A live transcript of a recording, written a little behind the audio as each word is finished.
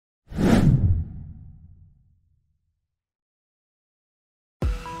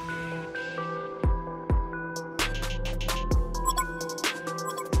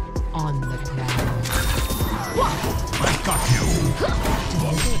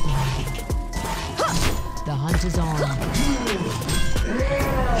The hunt is on.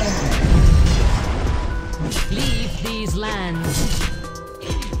 Leave these lands.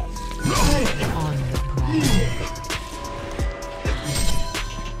 On the prowl.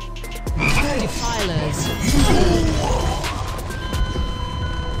 Defilers.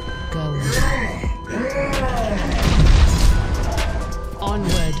 Go.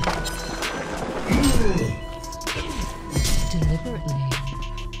 Onward. Deliberately.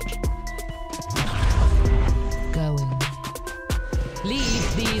 Going.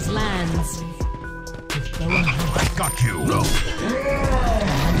 Leave these lands. With bow and hook. I got you. The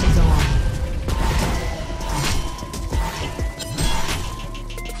hunt is on.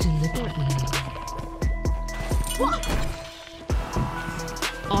 Deliberately.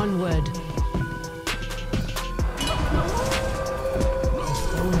 Onward.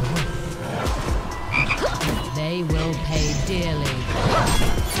 They will pay dearly.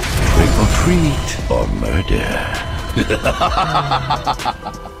 Trick or treat or murder.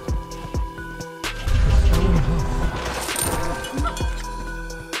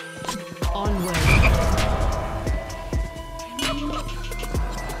 Onward.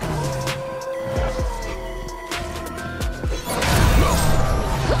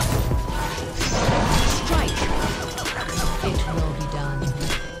 Strike. It will be done.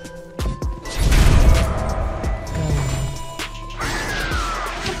 Go.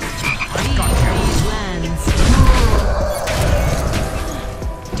 Leave these lands.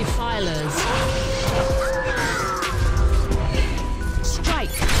 Defilers.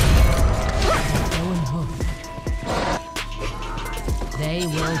 Strike. Bow and hoof. They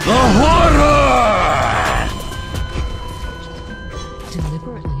will The horror!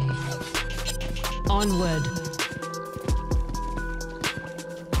 deliberately. Onward.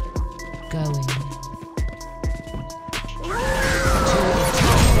 Going. To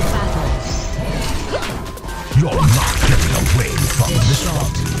eternal battle. You're not getting away from This this shot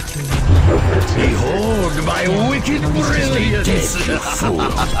one. Behold my wicked brilliance! Fool.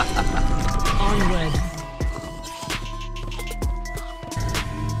 Onward.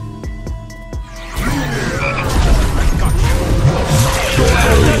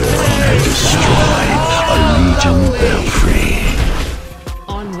 Destroyed a legion belfry.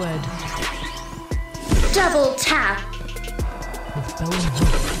 Onward. Double tap. With bow and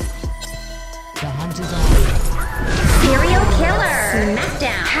hook. The hunt is on. Serial killer.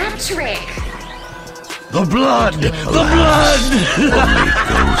 Smackdown. Hat trick. The blood! The blood! Only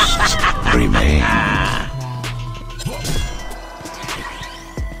ghosts remain.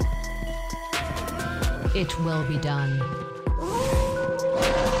 It will be done.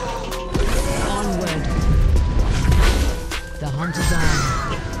 Onward. The hunt is on.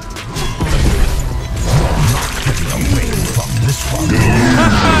 Getting away from this one.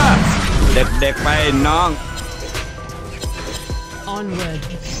 เด็กๆไปน้อง Onward.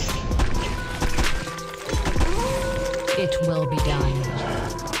 It will be done.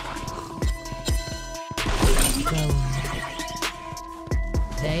 Go.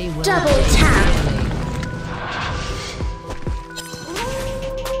 They will Double pay tap. dearly.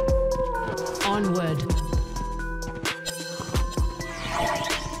 Onward.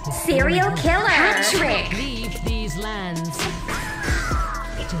 Serial killer. Hat trick. Leave these lands.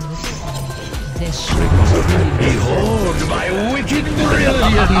 This Behold my wicked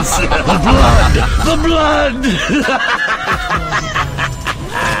brilliance! The blood! The blood!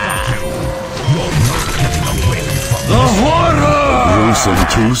 The horror! Gruesome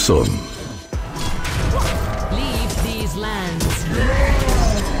twosome. leave these lands.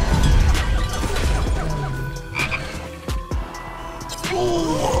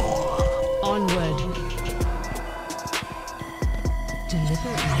 Onward.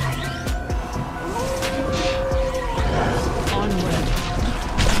 Deliberately. Onward.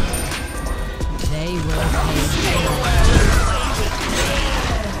 They will pay.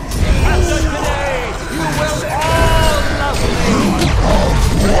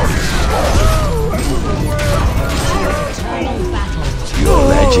 Eternal battle. Your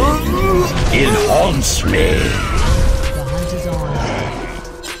legend, it haunts me. The hunt is on.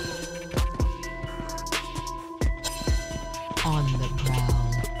 On the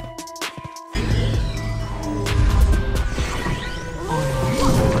prowl.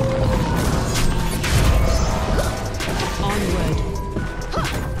 Onward.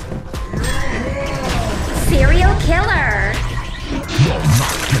 Serial killer.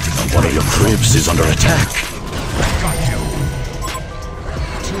 One of your cribs is under attack.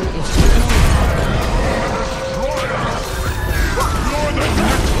 To eternal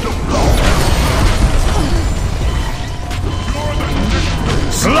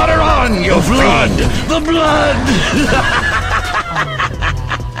Slaughter on! on your blood! The blood!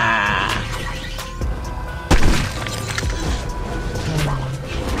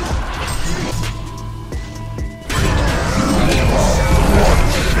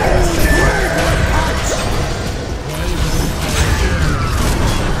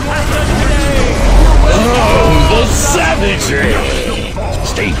 Savagery!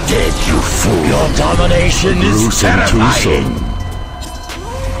 Stay dead, you fool! Your domination is terrifying!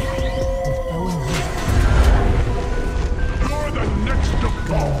 You're the next to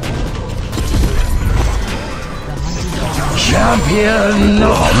fall. Champion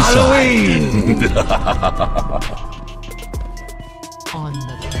of Halloween! On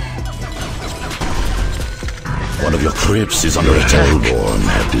the One of your crypts is under attack. Hellborn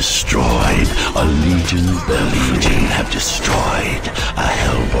have destroyed a legion. The legion have destroyed a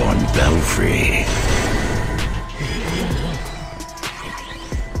Hellborn belfry.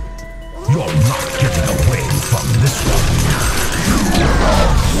 You're not getting away from this one.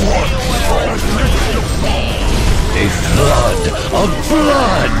 A flood of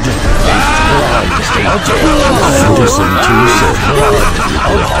blood! A flood of blood! Listen to the blood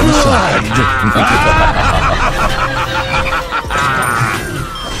of blood!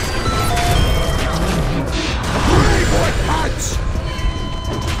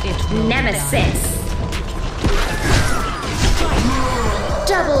 Nemesis.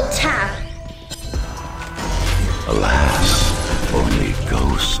 Double tap. Alas, only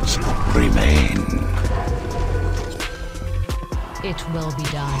ghosts remain. It will be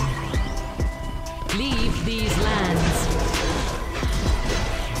done. Leave these lands.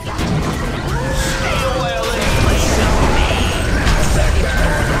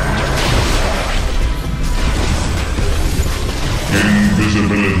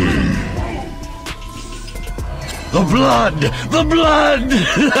 Invisibility. The blood! The blood!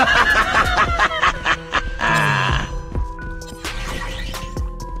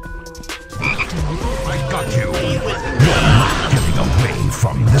 I got you. You're not getting away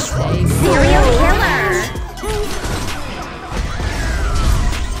from this one. Serial killer.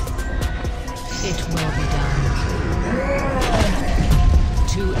 It will be done.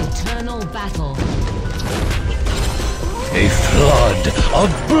 To eternal battle. A flood of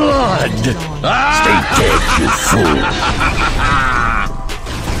blood! Stay dead, you fool!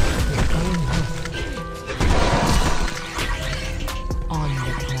 On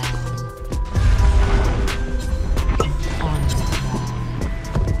the ground. On the ground.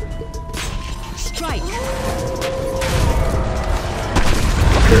 Strike!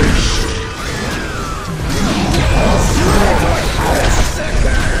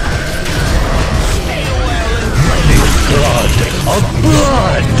 Blood of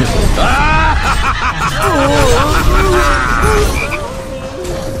blood!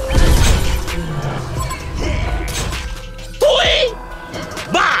 Ui!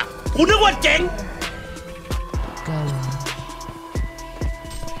 Ba! กูนึกว่าเจ๋ง Go.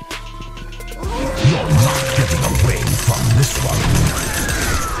 You're not getting away from this one.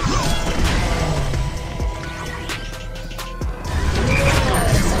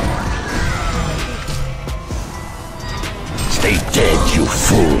 Stay dead, you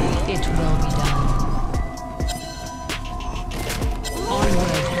fool! It will be done.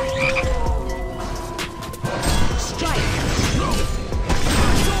 Onward. Strike!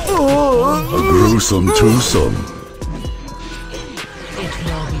 A gruesome twosome. It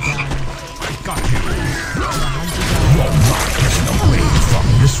will be done. I got you. You're not getting away from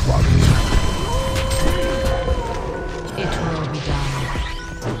this one. It will be done.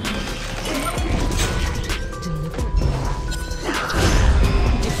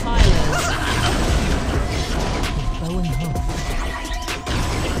 Defilers. Bow and hook.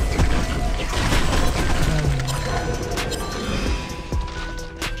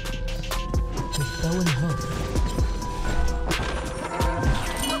 With bow and hook.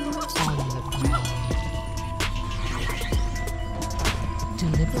 On the ground.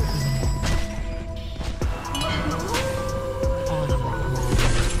 Deliberately. On the ground.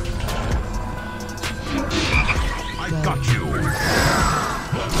 I got you.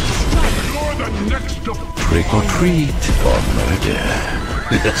 You're the next to Trick or treat or murder.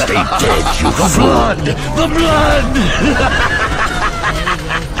 Stay dead, you fool! The blood! The blood!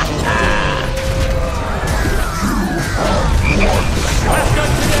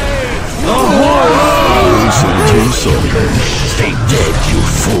 Stay dead, you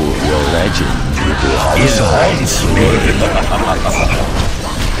fool! Your legend is haunts me.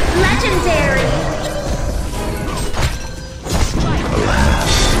 Legendary.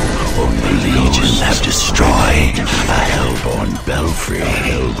 Alas, only legions have destroyed a Hellborn belfry. belfry. A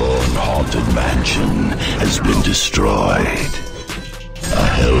hellborn haunted mansion has been destroyed. A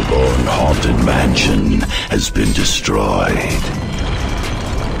hellborn haunted mansion has been destroyed.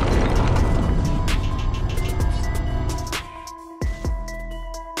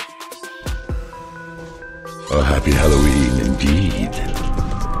 A happy Halloween indeed.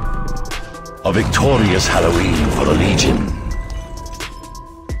 A victorious Halloween for the Legion.